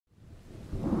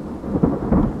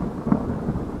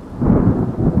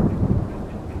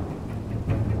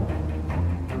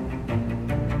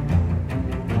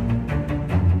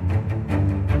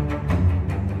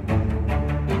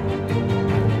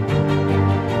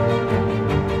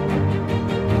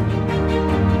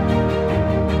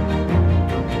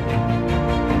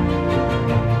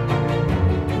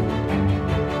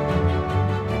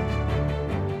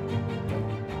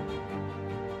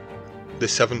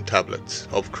7 tablets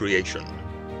of creation.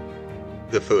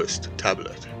 The first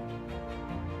tablet.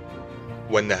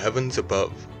 When the heavens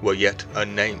above were yet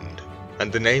unnamed,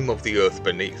 and the name of the earth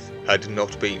beneath had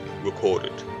not been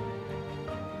recorded.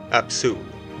 Apsu,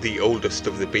 the oldest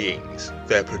of the beings,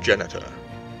 their progenitor.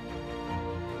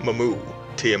 Mummu,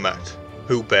 Tiamat,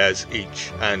 who bears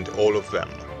each and all of them.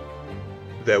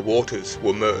 Their waters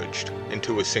were merged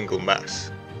into a single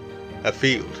mass. A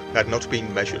field had not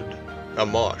been measured, a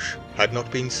marsh had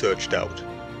not been searched out.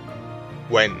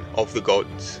 When of the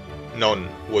gods none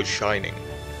was shining.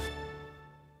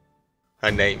 A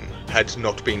name had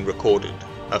not been recorded,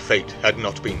 a fate had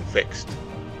not been fixed.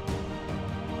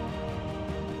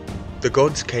 The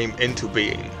gods came into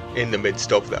being in the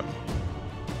midst of them.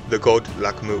 The god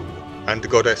Lahmu and the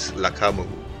goddess Lahamu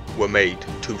were made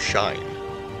to shine.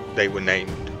 They were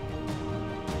named.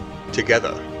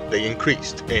 Together they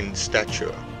increased in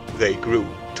stature, they grew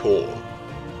tall.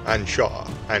 Anshar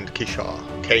and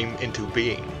Kishar came into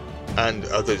being, and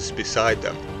others beside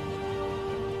them.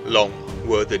 Long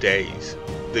were the days,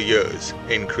 the years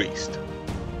increased.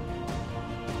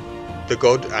 The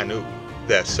god Anu,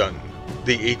 their son,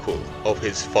 the equal of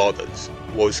his fathers,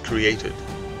 was created.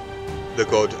 The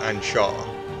god Anshar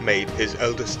made his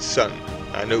eldest son,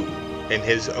 Anu, in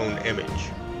his own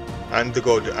image, and the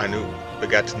god Anu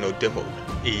begat Nudimmud,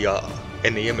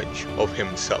 in the image of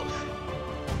himself.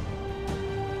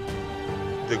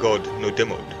 The god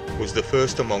Nudimmud was the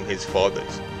first among his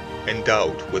fathers,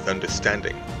 endowed with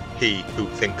understanding, he who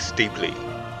thinks deeply,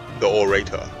 the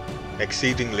orator,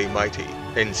 exceedingly mighty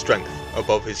in strength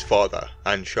above his father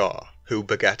Anshar, who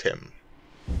begat him,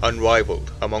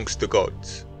 unrivaled amongst the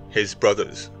gods, his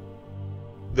brothers.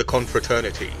 The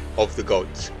confraternity of the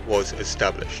gods was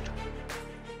established.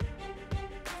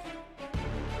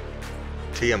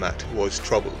 Tiamat was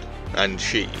troubled, and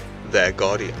she, their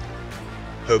guardian.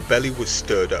 Her belly was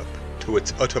stirred up to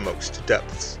its uttermost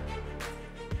depths.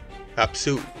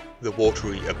 Apsu, the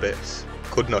watery abyss,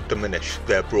 could not diminish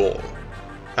their brawl,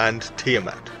 and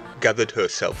Tiamat gathered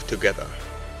herself together.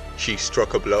 She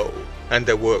struck a blow, and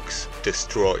their works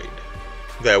destroyed.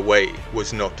 Their way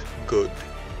was not good.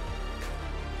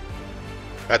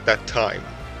 At that time,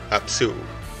 Apsu,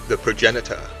 the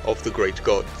progenitor of the great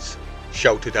gods,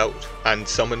 shouted out and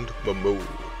summoned Mummu,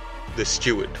 the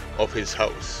steward of his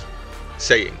house,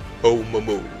 saying, O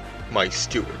Mummu, my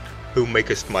steward, who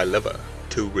makest my liver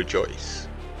to rejoice.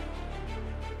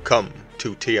 Come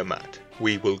to Tiamat,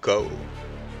 we will go.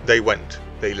 They went,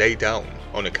 they lay down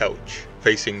on a couch,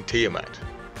 facing Tiamat.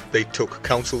 They took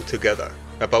counsel together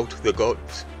about the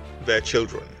gods, their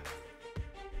children.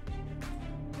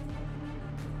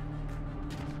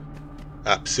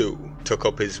 Apsu took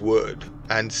up his word,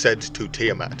 and said to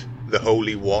Tiamat, the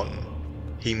Holy One.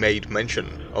 He made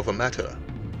mention of a matter,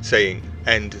 saying,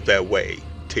 End their way,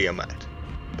 Tiamat.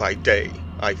 By day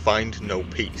I find no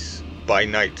peace, by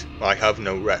night I have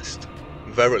no rest.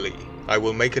 Verily, I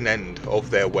will make an end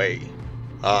of their way.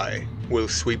 I will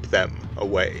sweep them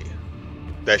away.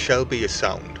 There shall be a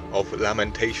sound of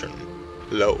lamentation.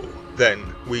 Lo, then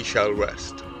we shall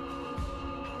rest.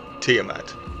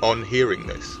 Tiamat, on hearing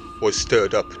this, was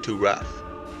stirred up to wrath,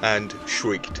 and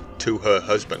shrieked to her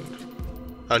husband.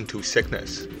 Unto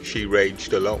sickness she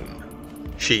raged alone.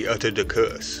 She uttered a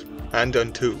curse, and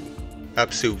unto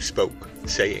Apsu spoke,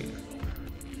 saying,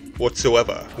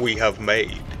 Whatsoever we have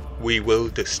made, we will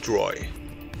destroy.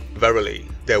 Verily,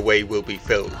 their way will be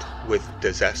filled with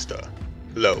disaster.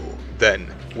 Lo,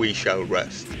 then we shall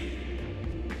rest.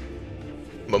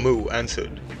 Mummu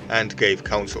answered, and gave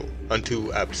counsel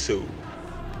unto Apsu.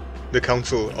 The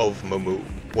counsel of Mummu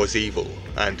was evil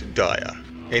and dire,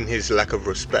 in his lack of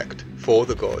respect for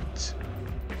the gods.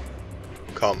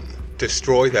 Come,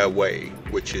 destroy their way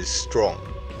which is strong,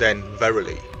 then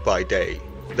verily by day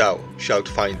thou shalt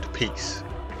find peace,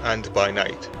 and by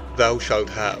night thou shalt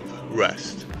have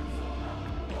rest.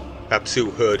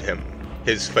 Apsu heard him,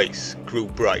 his face grew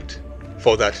bright,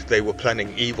 for that they were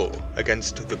planning evil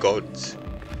against the gods,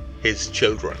 his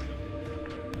children.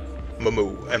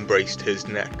 Mummu embraced his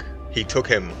neck, he took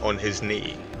him on his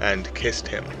knee and kissed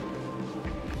him.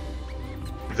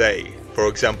 They, for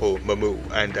example Mummu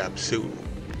and Apsu,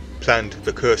 planned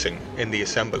the cursing in the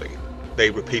assembly. They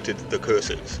repeated the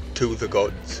curses to the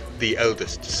gods, the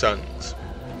eldest sons.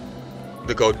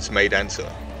 The gods made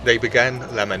answer. They began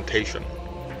lamentation.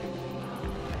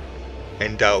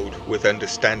 Endowed with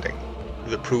understanding,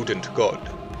 the prudent god,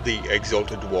 the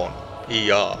exalted one,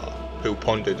 who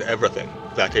pondered everything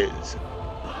that is.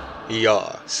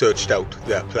 Searched out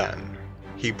their plan.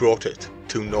 He brought it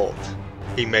to naught.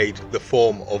 He made the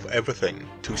form of everything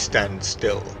to stand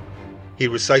still. He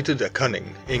recited a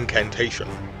cunning incantation.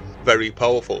 very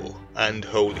powerful and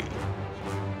holy.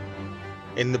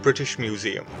 In the British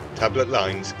Museum, tablet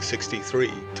lines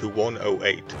 63 to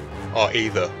 108 are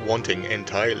either wanting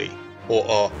entirely or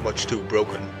are much too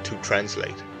broken to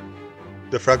translate.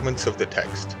 The fragments of the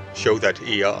text show that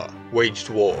Ea waged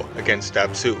war against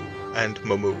Apsu and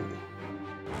Mummu.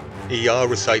 Ea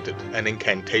recited an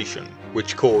incantation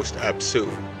which caused Apsu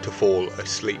to fall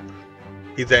asleep.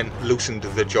 He then loosened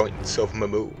the joints of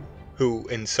Mummu, who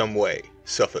in some way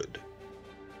suffered.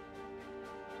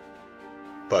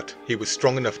 But he was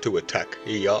strong enough to attack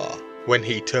Ea when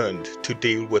he turned to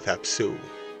deal with Apsu.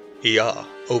 Ea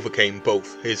overcame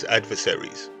both his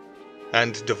adversaries,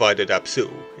 and divided Apsu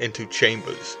into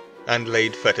chambers and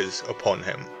laid fetters upon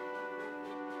him.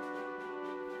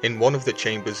 In one of the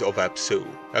chambers of Apsu,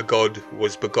 a god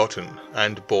was begotten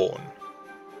and born.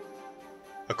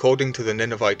 According to the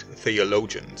Ninevite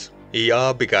theologians,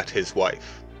 Ea begat his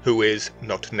wife, who is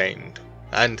not named,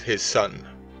 and his son,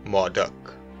 Marduk.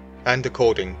 And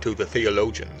according to the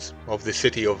theologians of the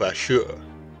city of Ashur,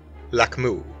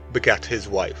 Lahmu begat his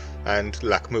wife, and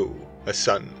Lahmu a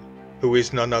son, who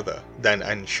is none other than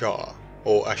Anshar,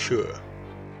 or Ashur.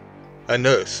 A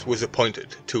nurse was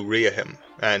appointed to rear him,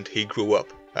 and he grew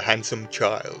up a handsome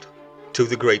child, to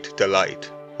the great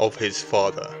delight of his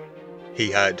father. He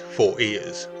had 4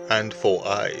 ears and 4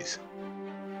 eyes,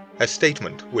 a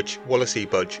statement which Wallasey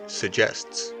Budge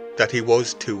suggests that he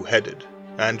was 2-headed,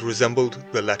 and resembled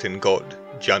the Latin god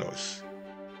Janus.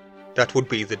 That would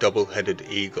be the double-headed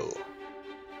eagle.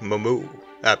 Mummu,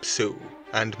 Apsu,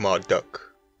 and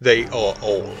Marduk, they are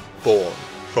all born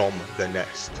from the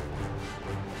nest.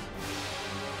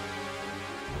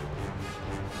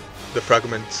 The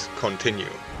fragments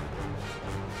continue.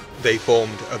 They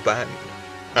formed a band,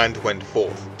 and went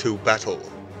forth to battle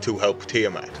to help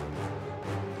Tiamat.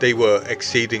 They were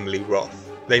exceedingly wroth.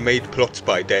 They made plots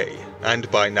by day and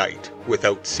by night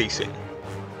without ceasing.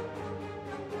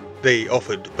 They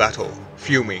offered battle,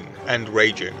 fuming and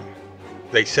raging.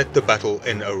 They set the battle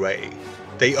in array.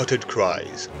 They uttered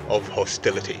cries of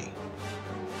hostility.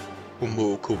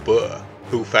 Mummu Kubur,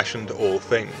 who fashioned all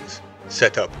things,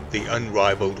 set up the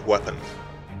unrivaled weapon.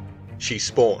 She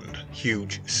spawned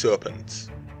huge serpents,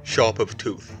 sharp of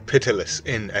tooth, pitiless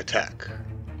in attack.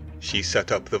 She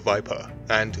set up the viper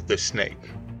and the snake,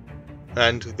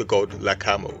 and the god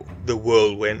Lahamu, the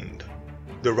whirlwind,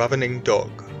 the ravening dog,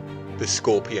 the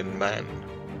scorpion man,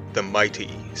 the mighty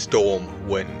storm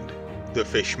wind, the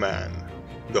fish man,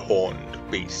 the horned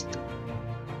beast.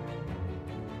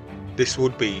 This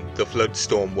would be the flood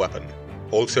storm weapon,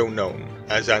 also known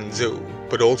as Anzu,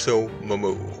 but also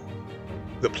Mummu.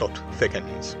 The plot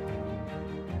thickens.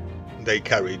 They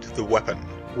carried the weapon,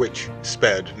 which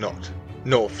spared not,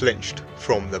 nor flinched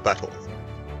from the battle.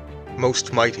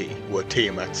 Most mighty were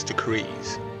Tiamat's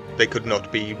decrees. They could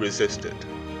not be resisted.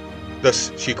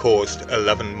 Thus she caused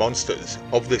 11 monsters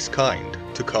of this kind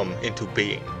to come into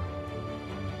being.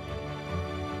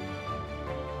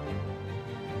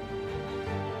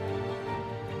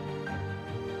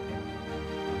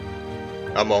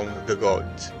 Among the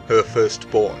gods, her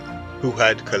firstborn, who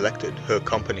had collected her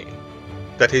company,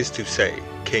 that is to say,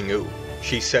 King U,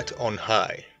 she set on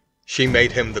high. She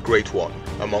made him the great one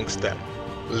amongst them,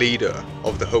 leader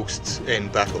of the hosts in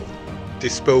battle,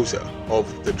 disposer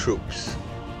of the troops,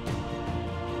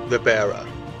 the bearer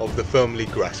of the firmly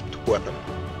grasped weapon,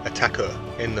 attacker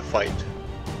in the fight,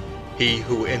 he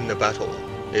who in the battle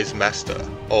is master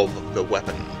of the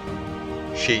weapon.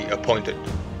 She appointed,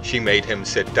 she made him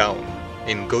sit down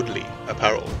in goodly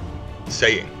apparel,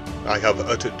 saying, I have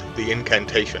uttered the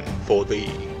incantation for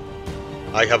thee.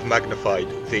 I have magnified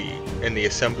thee in the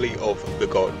assembly of the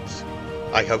gods.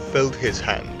 I have filled his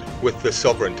hand with the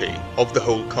sovereignty of the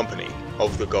whole company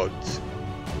of the gods.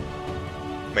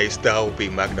 Mayst thou be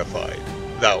magnified,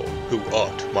 thou who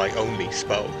art my only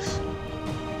spouse.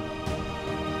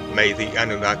 May the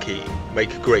Anunnaki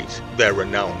make great their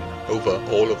renown over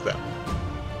all of them.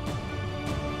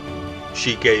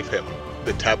 She gave him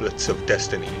the tablets of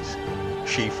Destinies.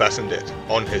 She fastened it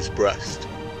on his breast,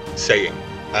 saying,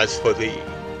 As for thee,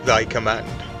 thy command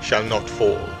shall not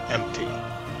fall empty.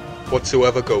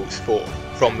 Whatsoever goes forth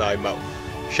from thy mouth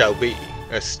shall be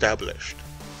established.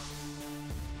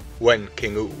 When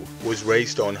King U was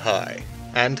raised on high,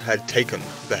 and had taken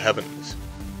the heavens,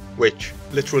 which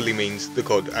literally means the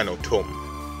god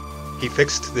Anotum, he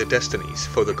fixed the destinies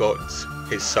for the gods,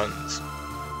 his sons.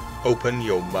 Open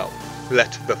your mouth,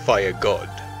 let the fire god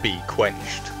be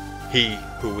quenched. He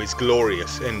who is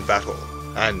glorious in battle,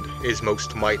 and is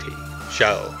most mighty,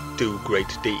 shall do great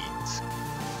deeds.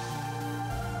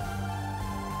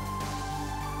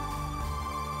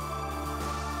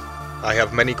 I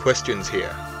have many questions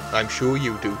here. I'm sure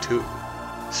you do too.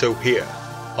 So here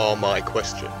are my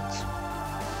questions.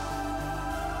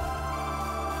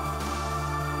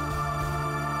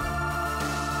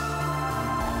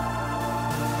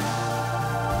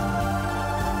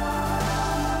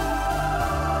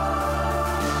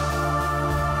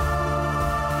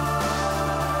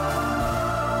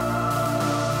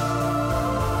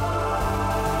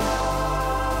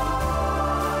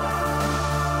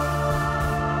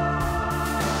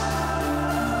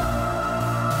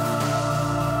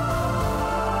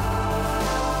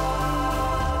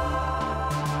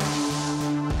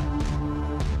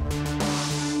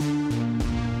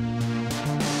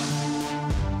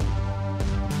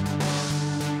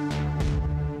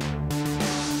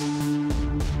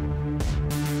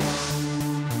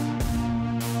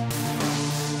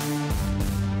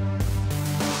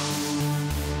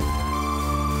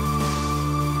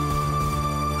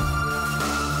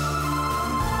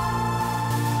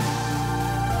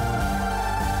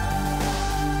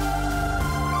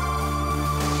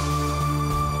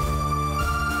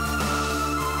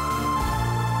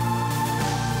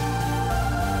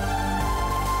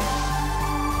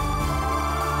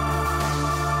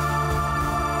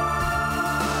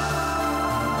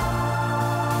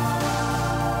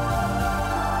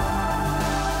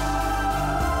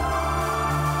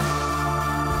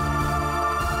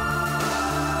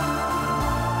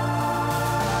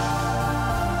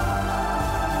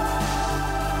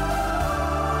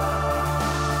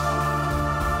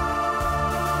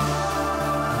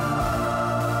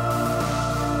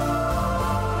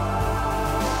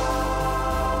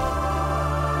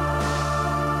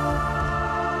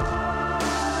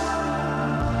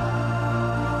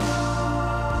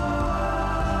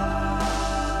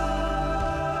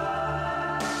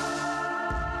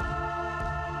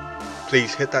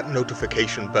 Please hit that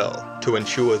notification bell to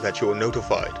ensure that you're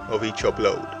notified of each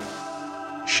upload.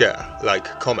 Share, like,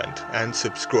 comment, and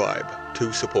subscribe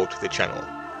to support the channel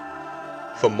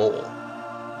for more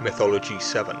Mythology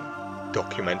 7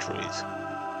 documentaries.